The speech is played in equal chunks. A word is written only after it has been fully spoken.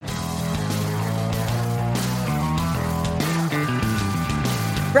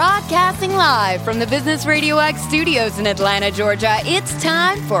Broadcasting live from the Business Radio X studios in Atlanta, Georgia, it's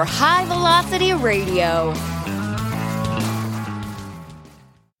time for High Velocity Radio.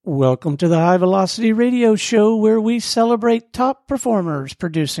 Welcome to the High Velocity Radio Show, where we celebrate top performers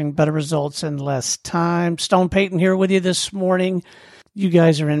producing better results in less time. Stone Payton here with you this morning. You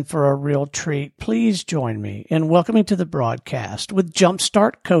guys are in for a real treat. Please join me in welcoming to the broadcast with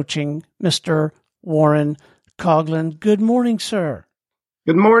Jumpstart Coaching, Mr. Warren Coughlin. Good morning, sir.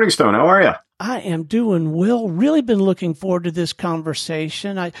 Good morning, Stone. How are you? I am doing well. Really been looking forward to this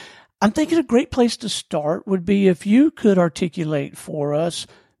conversation. I'm thinking a great place to start would be if you could articulate for us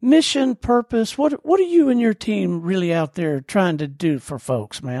mission, purpose. What are you and your team really out there trying to do for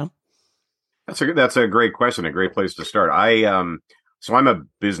folks, man? That's a great question. A great place to start. So I'm a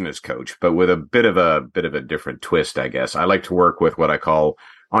business coach, but with a bit of a different twist, I guess. I like to work with what I call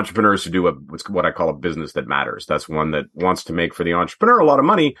entrepreneurs who do what I call a business that matters. That's one that wants to make for the entrepreneur a lot of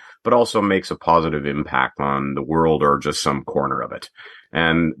money, but also makes a positive impact on the world or just some corner of it.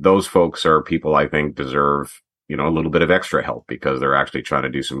 And those folks are people I think deserve, a little bit of extra help because they're actually trying to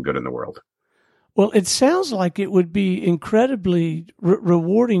do some good in the world. Well, it sounds like it would be incredibly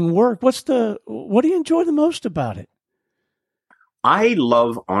rewarding work. What do you enjoy the most about it? I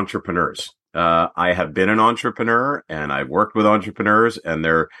love entrepreneurs. I have been an entrepreneur and I've worked with entrepreneurs, and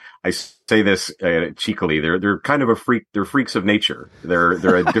I say this cheekily, they're kind of a freak. They're freaks of nature. They're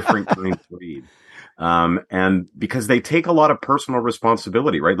a different kind of breed. And because they take a lot of personal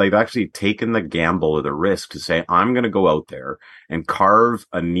responsibility, right? They've actually taken the gamble or the risk to say, I'm going to go out there and carve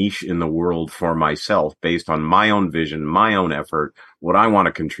a niche in the world for myself based on my own vision, my own effort, what I want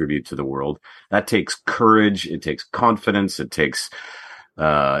to contribute to the world. That takes courage. It takes confidence. It takes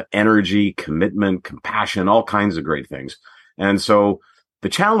energy, commitment, compassion, all kinds of great things. And so the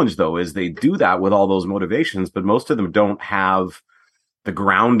challenge, though, is they do that with all those motivations, but most of them don't have the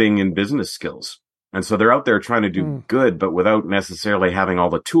grounding in business skills. And so they're out there trying to do good, but without necessarily having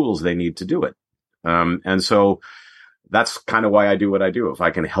all the tools they need to do it. And so that's kind of why I do what I do. If I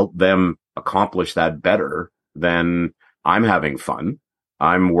can help them accomplish that better, then I'm having fun.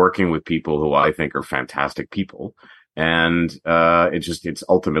 I'm working with people who I think are fantastic people. And it's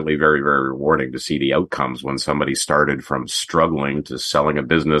ultimately very, very rewarding to see the outcomes when somebody started from struggling to selling a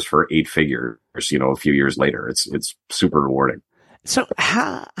business for 8 figures, a few years later. It's super rewarding. So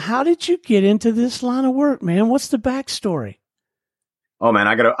how did you get into this line of work, man? What's the backstory? Oh man,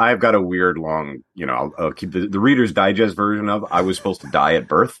 I've got a weird long, I'll keep the Reader's Digest version of, I was supposed to die at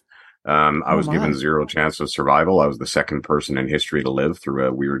birth. I was given 0 chance of survival. I was the second person in history to live through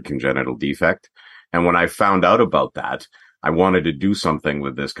a weird congenital defect. And when I found out about that, I wanted to do something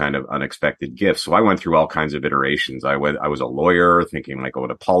with this kind of unexpected gift. So I went through all kinds of iterations. I was a lawyer thinking like go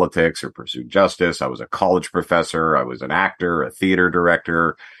into politics or pursue justice. I was a college professor. I was an actor, a theater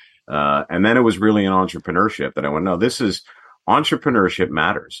director. And then it was really in entrepreneurship that I went, no, entrepreneurship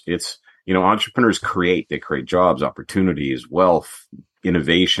matters. It's, entrepreneurs they create jobs, opportunities, wealth,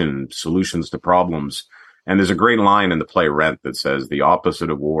 innovation, solutions to problems. And there's a great line in the play Rent that says the opposite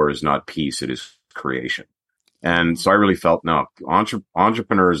of war is not peace, it is creation. And so I really felt, no,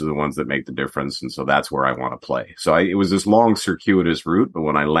 entrepreneurs are the ones that make the difference. And so that's where I want to play. So it was this long circuitous route, but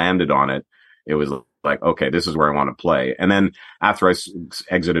when I landed on it, it was like, okay, this is where I want to play. And then after I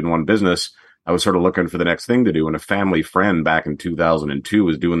exited one business, I was sort of looking for the next thing to do. And a family friend back in 2002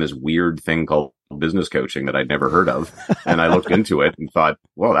 was doing this weird thing called business coaching that I'd never heard of. And I looked into it and thought,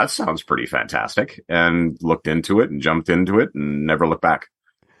 well, that sounds pretty fantastic. And looked into it and jumped into it and never looked back.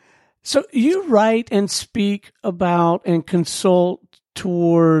 So you write and speak about and consult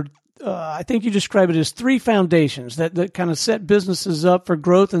toward, I think you describe it as 3 foundations that kind of set businesses up for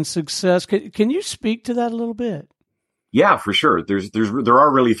growth and success. Can you speak to that a little bit? Yeah, for sure. There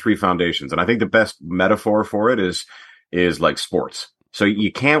are really 3 foundations. And I think the best metaphor for it is like sports. So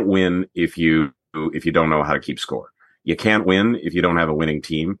you can't win if you don't know how to keep score. You can't win if you don't have a winning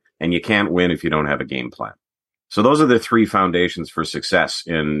team, and you can't win if you don't have a game plan. So those are the 3 foundations for success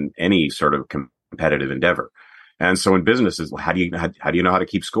in any sort of competitive endeavor. And so in businesses, how do you know how to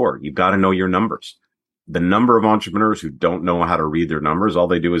keep score? You've got to know your numbers. The number of entrepreneurs who don't know how to read their numbers, all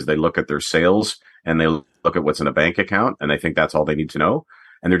they do is they look at their sales and they look at what's in a bank account, and they think that's all they need to know.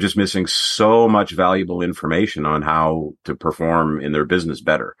 And they're just missing so much valuable information on how to perform in their business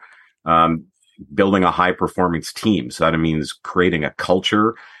better. Building a high performance team. So that means creating a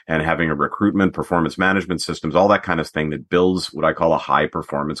culture and having a recruitment, performance management systems, all that kind of thing that builds what I call a high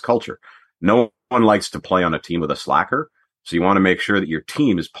performance culture. No one likes to play on a team with a slacker. So you want to make sure that your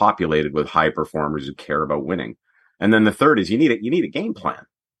team is populated with high performers who care about winning. And then the third is you need a game plan.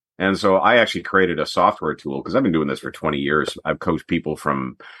 And so I actually created a software tool because I've been doing this for 20 years. I've coached people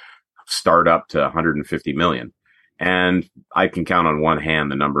from startup to 150 million. And I can count on one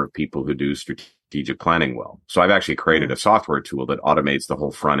hand the number of people who do strategic planning well. So I've actually created a software tool that automates the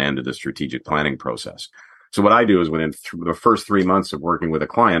whole front end of the strategic planning process. So what I do is within the first 3 months of working with a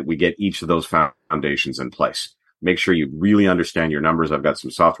client, we get each of those foundations in place. Make sure you really understand your numbers. I've got some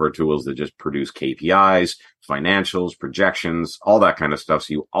software tools that just produce KPIs, financials, projections, all that kind of stuff.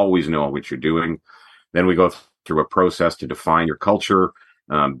 So you always know what you're doing. Then we go through a process to define your culture,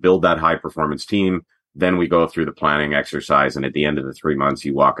 build that high performance team. Then we go through the planning exercise. And at the end of the 3 months,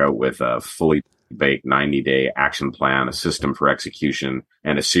 you walk out with a fully baked 90-day action plan, a system for execution,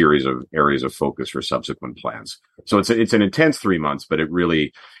 and a series of areas of focus for subsequent plans. So it's an intense 3 months, but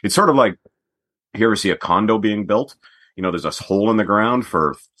it's sort of like, you ever see a condo being built? You know, there's a hole in the ground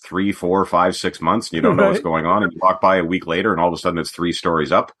for 3, 4, 5, 6 months, and you don't know what's going on. And you walk by a week later, and all of a sudden it's 3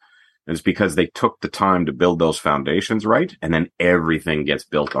 stories up. And it's because they took the time to build those foundations right, and then everything gets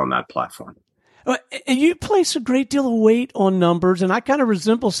built on that platform. And you place a great deal of weight on numbers, and I kind of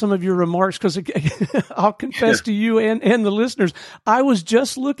resemble some of your remarks because I'll confess to you and the listeners, I was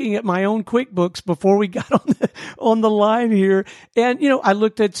just looking at my own QuickBooks before we got on the line here. And, you know, I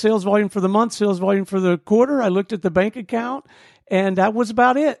looked at sales volume for the month, sales volume for the quarter. I looked at the bank account, and that was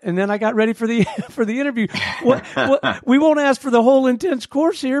about it. And then I got ready for the interview. We won't ask for the whole intense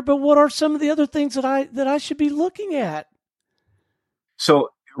course here, but what are some of the other things that I should be looking at? So,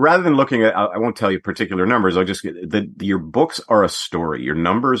 rather than looking at, I won't tell you particular numbers. I'll just your books are a story. Your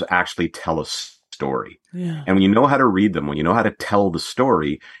numbers actually tell a story. Yeah. And when you know how to read them, when you know how to tell the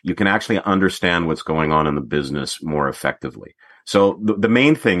story, you can actually understand what's going on in the business more effectively. So the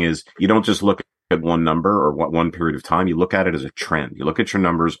main thing is you don't just look at one number or one period of time. You look at it as a trend. You look at your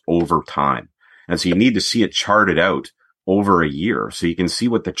numbers over time. And so you need to see it charted out over a year so you can see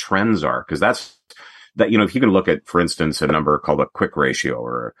what the trends are, because that, you know, if you can look at, for instance, a number called a quick ratio,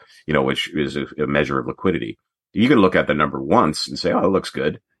 or, you know, which is a measure of liquidity, you can look at the number once and say, oh, it looks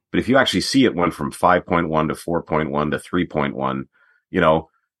good. But if you actually see it went from 5.1 to 4.1 to 3.1, you know,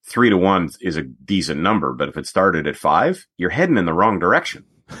 3 to 1 is a decent number. But if it started at 5, you're heading in the wrong direction.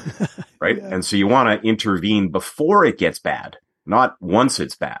 Right. Yeah. And so you want to intervene before it gets bad, not once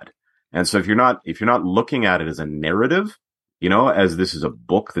it's bad. And so if you're not looking at it as a narrative, you know, as this is a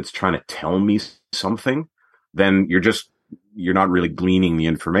book that's trying to tell me something, then you're not really gleaning the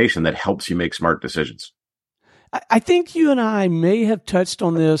information that helps you make smart decisions. I think you and I may have touched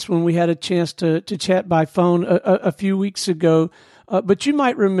on this when we had a chance to chat by phone a few weeks ago. But you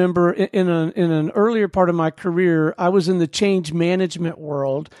might remember in an earlier part of my career, I was in the change management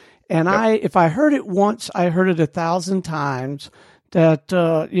world. And yep. If I heard it once, I heard it 1,000 times. That,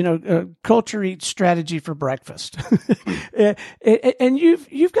 culture eats strategy for breakfast. And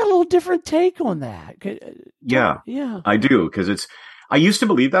you've got a little different take on that. Yeah, I do. Cause I used to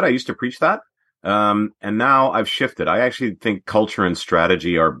believe that. I used to preach that. And now I've shifted. I actually think culture and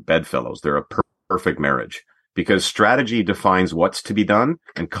strategy are bedfellows. They're a perfect marriage, because strategy defines what's to be done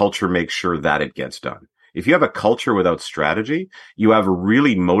and culture makes sure that it gets done. If you have a culture without strategy, you have a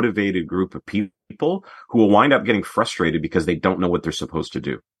really motivated group of people who will wind up getting frustrated because they don't know what they're supposed to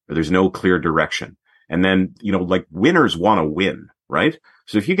do, or there's no clear direction. And then, you know, like winners want to win, right?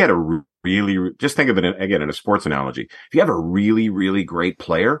 So if you get just think of it again in a sports analogy. If you have a really, really great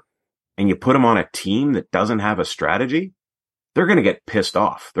player and you put them on a team that doesn't have a strategy, they're going to get pissed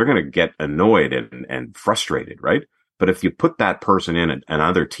off. They're going to get annoyed and frustrated, right? But if you put that person in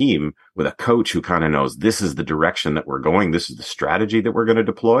another team with a coach who kind of knows this is the direction that we're going, this is the strategy that we're going to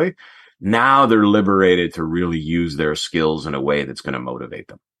deploy, now they're liberated to really use their skills in a way that's going to motivate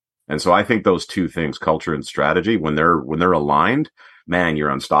them. And so I think those two things, culture and strategy, when they're aligned, man,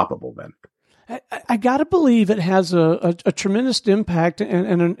 you're unstoppable then. I got to believe it has a tremendous impact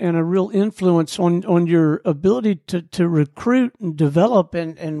and a real influence on your ability to recruit and develop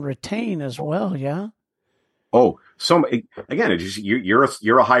and retain as well. Yeah. Oh, so again, you're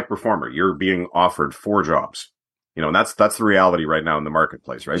a high performer. You're being offered 4 jobs. You know, and that's the reality right now in the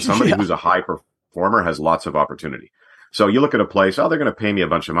marketplace, right? Somebody who's a high performer has lots of opportunity. So you look at a place, oh, they're going to pay me a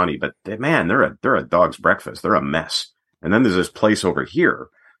bunch of money, but man, they're a dog's breakfast. They're a mess. And then there's this place over here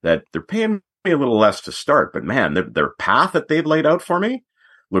that they're paying me a little less to start, but man, their path that they've laid out for me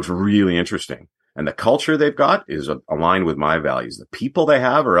looks really interesting. And the culture they've got is aligned with my values. The people they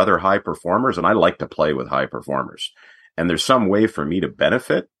have are other high performers, and I like to play with high performers. And there's some way for me to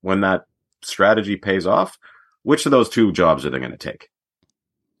benefit when that strategy pays off. Which of those 2 jobs are they going to take?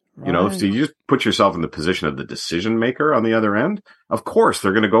 Right. You know, so you just put yourself in the position of the decision maker on the other end. Of course,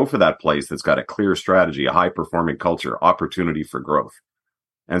 they're going to go for that place that's got a clear strategy, a high performing culture, opportunity for growth.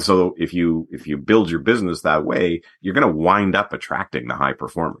 And so if you build your business that way, you're going to wind up attracting the high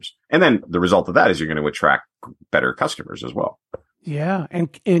performers. And then the result of that is you're going to attract better customers as well. Yeah.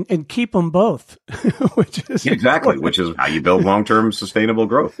 And keep them both, which is exactly, which is how you build long-term sustainable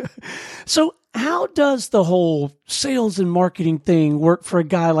growth. So how does the whole sales and marketing thing work for a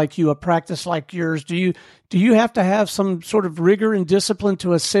guy like you, a practice like yours? Do you have to have some sort of rigor and discipline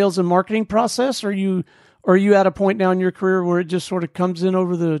to a sales and marketing process? Or are you at a point now in your career where it just sort of comes in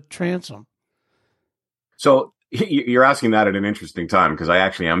over the transom? So you're asking that at an interesting time, because I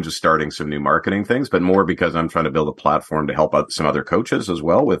actually am just starting some new marketing things, but more because I'm trying to build a platform to help out some other coaches as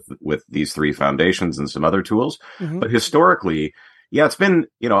well with these 3 foundations and some other tools. Mm-hmm. But historically, yeah, it's been,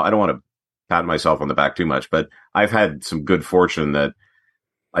 I don't want to pat myself on the back too much, but I've had some good fortune that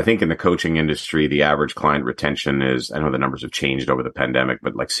I think in the coaching industry, the average client retention is, I know the numbers have changed over the pandemic,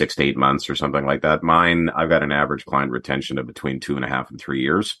 but like 6 to 8 months or something like that. Mine, I've got an average client retention of between 2.5 and 3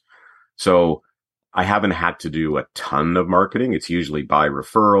 years. So I haven't had to do a ton of marketing. It's usually by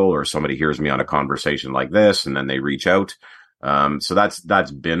referral, or somebody hears me on a conversation like this and then they reach out. So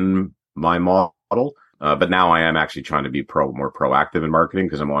that's been my model. But now I am actually trying to be more proactive in marketing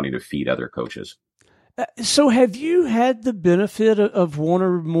because I'm wanting to feed other coaches. So have you had the benefit of one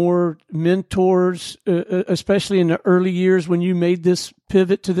or more mentors, especially in the early years when you made this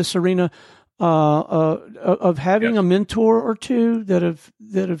pivot to this arena, of having a mentor or two that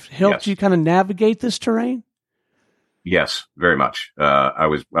have helped you kind of navigate this terrain? Yes, very much. I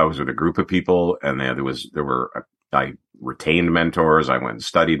was with a group of people, and I retained mentors. I went and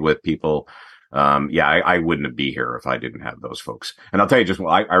studied with people. I wouldn't be here if I didn't have those folks. And I'll tell you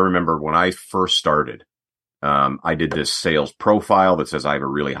I remember when I first started, I did this sales profile that says I have a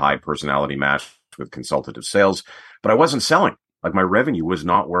really high personality match with consultative sales, but I wasn't selling. Like, my revenue was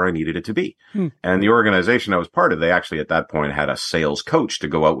not where I needed it to be. And the organization I was part of, they actually at that point had a sales coach to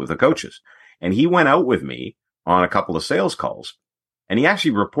go out with the coaches. And he went out with me on a couple of sales calls, and he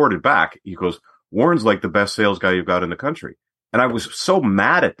actually reported back. He goes, "Warren's like the best sales guy you've got in the country." And I was so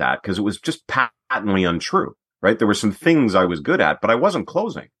mad at that because it was just patently untrue, right? There were some things I was good at, but I wasn't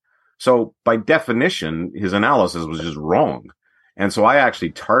closing. So by definition, his analysis was just wrong. And so I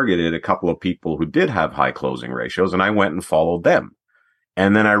actually targeted a couple of people who did have high closing ratios, and I went and followed them.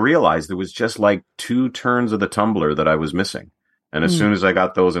 And then I realized there was just like 2 turns of the tumbler that I was missing. And as soon as I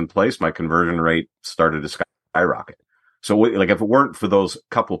got those in place, my conversion rate started to skyrocket. So like, if it weren't for those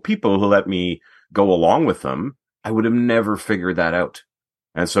couple people who let me go along with them, I would have never figured that out.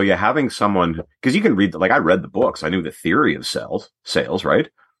 And so having someone, because you can read, like, I read the books. I knew the theory of sales, right?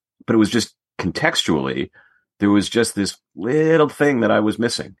 But it was just contextually, there was just this little thing that I was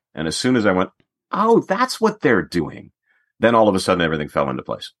missing. And as soon as I went, oh, that's what they're doing, then all of a sudden everything fell into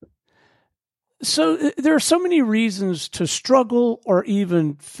place. So there are so many reasons to struggle or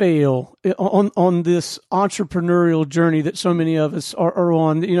even fail on this entrepreneurial journey that so many of us are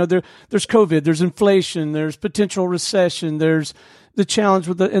on. There's COVID, there's inflation, there's potential recession, there's the challenge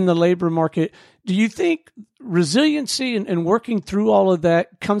in the labor market. Do you think resiliency and working through all of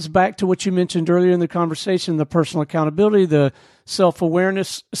that comes back to what you mentioned earlier in the conversation, the personal accountability, the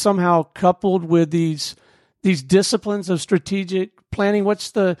self-awareness, somehow coupled with these disciplines of strategic planning?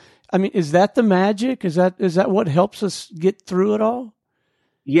 Is that the magic? Is that what helps us get through it all?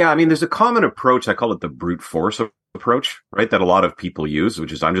 Yeah, there's a common approach. I call it the brute force approach, right? That a lot of people use,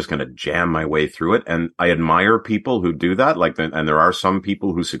 which is I'm just going to jam my way through it. And I admire people who do that. And there are some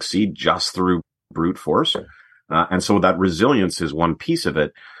people who succeed just through brute force. And so that resilience is one piece of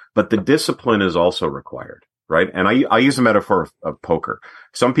it, but the discipline is also required, right? And I use a metaphor of poker.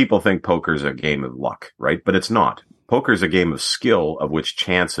 Some people think poker is a game of luck, right? But it's not. Poker is a game of skill, of which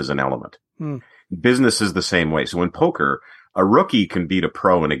chance is an element. Business is the same way. So in poker, a rookie can beat a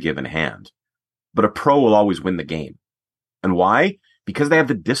pro in a given hand, but a pro will always win the game. And why? Because they have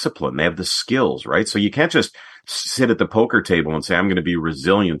the discipline, they have the skills, right? So you can't just sit at the poker table and say, I'm going to be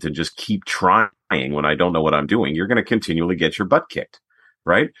resilient and just keep trying when I don't know what I'm doing. You're going to continually get your butt kicked,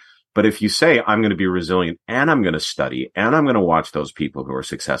 right? But if you say, I'm going to be resilient and I'm going to study and I'm going to watch those people who are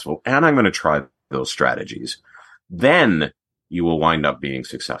successful and I'm going to try those strategies, then you will wind up being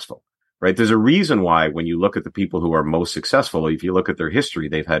successful, right? There's a reason why when you look at the people who are most successful, if you look at their history,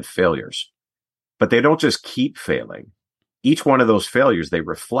 they've had failures, but they don't just keep failing. Each one of those failures, they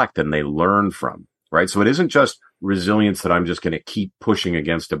reflect and they learn from, right? So it isn't just resilience that I'm just going to keep pushing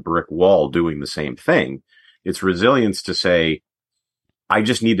against a brick wall doing the same thing. It's resilience to say, I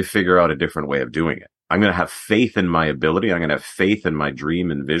just need to figure out a different way of doing it. I'm going to have faith in my ability. I'm going to have faith in my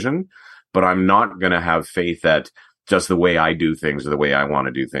dream and vision, but I'm not going to have faith that just the way I do things or the way I want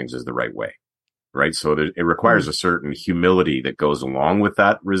to do things is the right way. right? So it requires a certain humility that goes along with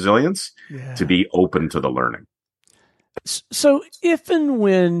that resilience to be open to the learning. So if and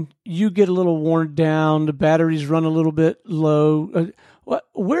when you get a little worn down, the batteries run a little bit low,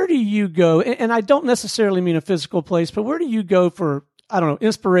 where do you go? And I don't necessarily mean a physical place, but where do you go for, I don't know,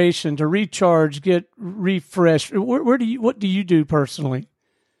 inspiration, to recharge, get refreshed? What do you do personally?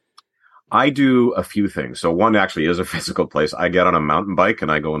 I do a few things. So one actually is a physical place. I get on a mountain bike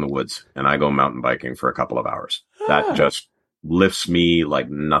and I go in the woods and I go mountain biking for a couple of hours. That just lifts me like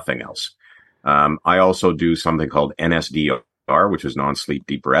nothing else. I also do something called NSDR, which is non-sleep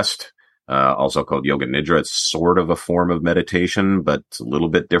deep rest, also called Yoga Nidra. It's sort of a form of meditation, but it's a little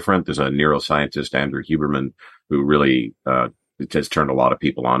bit different. There's a neuroscientist, Andrew Huberman, who really has turned a lot of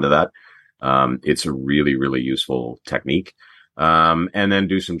people onto that. It's a really, really useful technique. And then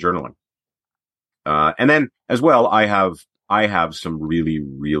do some journaling. And then as well, I have some really,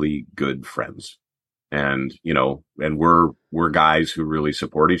 really good friends. And, you know, and we're guys who really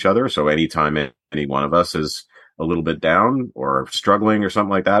support each other. So anytime any one of us is a little bit down or struggling or something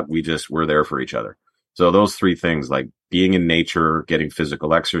like that, we're there for each other. So those three things, like being in nature, getting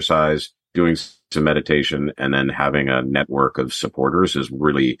physical exercise, doing some meditation, and then having a network of supporters is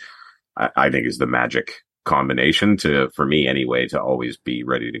really, I think, is the magic combination for me anyway, to always be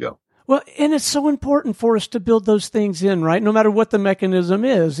ready to go. Well, and it's so important for us to build those things in, right? No matter what the mechanism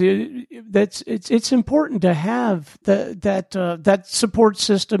is, it's important to have that support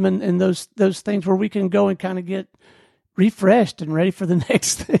system and those things where we can go and kind of get refreshed and ready for the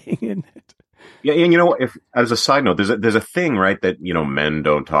next thing. Yeah, and you know, if as a side note, there's a thing, right, that, you know, men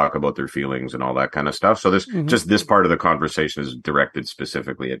don't talk about their feelings and all that kind of stuff. So there's just this part of the conversation is directed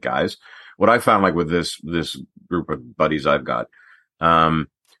specifically at guys. What I found, like with this group of buddies I've got,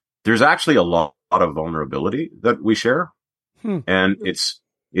 there's actually a lot of vulnerability that we share. And it's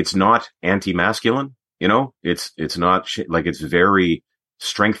not anti-masculine, you know, it's not like, it's very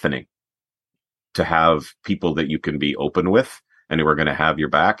strengthening to have people that you can be open with and who are going to have your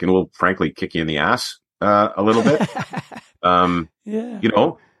back and will frankly kick you in the ass, a little bit. You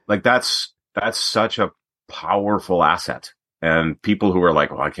know, like that's such a powerful asset. And people who are like,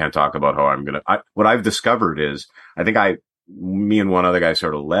 well, I can't talk about how what I've discovered is, I think me and one other guy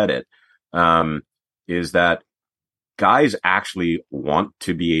sort of led it, is that guys actually want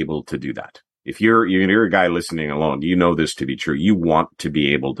to be able to do that. If you're a guy listening alone, you know this to be true. You want to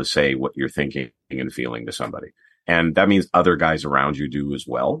be able to say what you're thinking and feeling to somebody. And that means other guys around you do as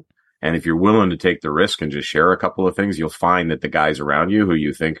well. And if you're willing to take the risk and just share a couple of things, you'll find that the guys around you who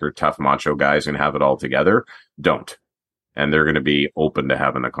you think are tough macho guys and have it all together don't. And they're going to be open to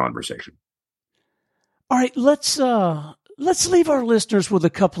having a conversation. All right, let's leave our listeners with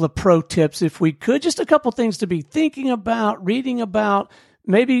a couple of pro tips, if we could. Just a couple things to be thinking about, reading about,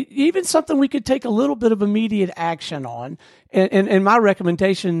 maybe even something we could take a little bit of immediate action on. And my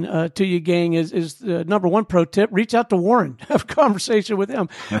recommendation to you, gang, is the number one pro tip: reach out to Warren, have a conversation with him.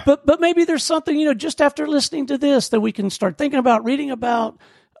 But maybe there's something, you know, just after listening to this that we can start thinking about, reading about,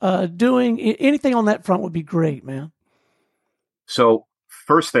 doing. Anything on that front would be great, man. So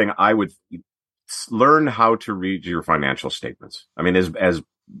first thing, I would learn how to read your financial statements. I mean, as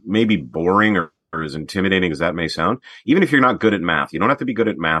maybe boring or as intimidating as that may sound, even if you're not good at math, you don't have to be good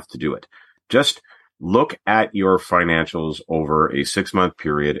at math to do it. Just look at your financials over a 6-month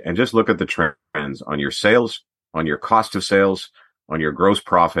period and just look at the trends on your sales, on your cost of sales, on your gross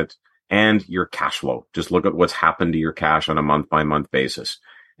profit, and your cash flow. Just look at what's happened to your cash on a month-by-month basis.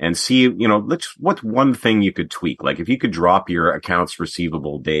 And see, you know, what's one thing you could tweak? Like if you could drop your accounts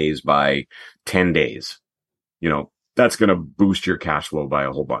receivable days by 10 days, you know, that's going to boost your cash flow by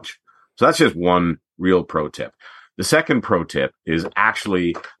a whole bunch. So that's just one real pro tip. The second pro tip is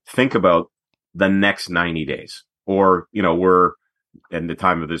actually think about the next 90 days. Or, you know, we're at the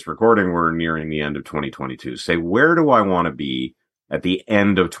time of this recording, we're nearing the end of 2022. Say, where do I want to be at the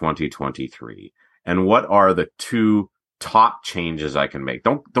end of 2023? And what are the two top changes I can make?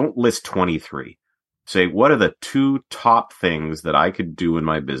 Don't list 23. Say, what are the two top things that I could do in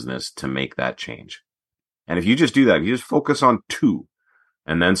my business to make that change? And if you just do that, if you just focus on two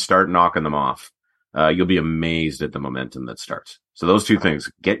and then start knocking them off, you'll be amazed at the momentum that starts. So those two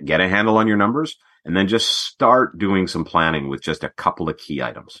things, get a handle on your numbers and then just start doing some planning with just a couple of key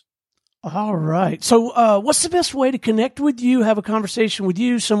items. All right. So what's the best way to connect with you, have a conversation with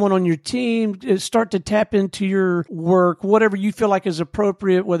you, someone on your team, start to tap into your work, whatever you feel like is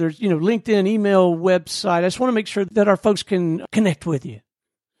appropriate, whether it's, you know, LinkedIn, email, website? I just want to make sure that our folks can connect with you.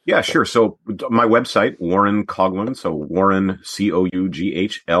 Yeah, sure. So my website, Warren Coughlin, so Warren,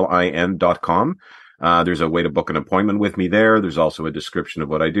 COUGHLIN.com. There's a way to book an appointment with me there. There's also a description of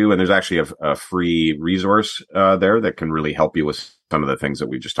what I do. And there's actually a free resource there that can really help you with some of the things that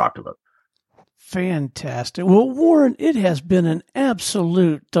we just talked about. Fantastic. Well, Warren, it has been an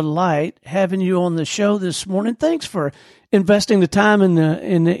absolute delight having you on the show this morning. Thanks for investing the time and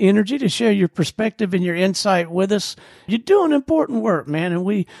the energy to share your perspective and your insight with us. You're doing important work, man, and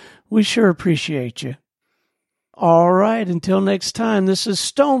we sure appreciate you. All right, until next time, this is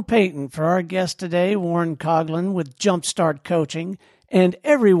Stone Payton for our guest today, Warren Coughlin with Jumpstart Coaching, and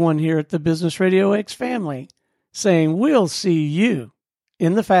everyone here at the Business Radio X family, saying we'll see you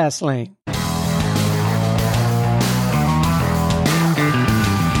in the fast lane.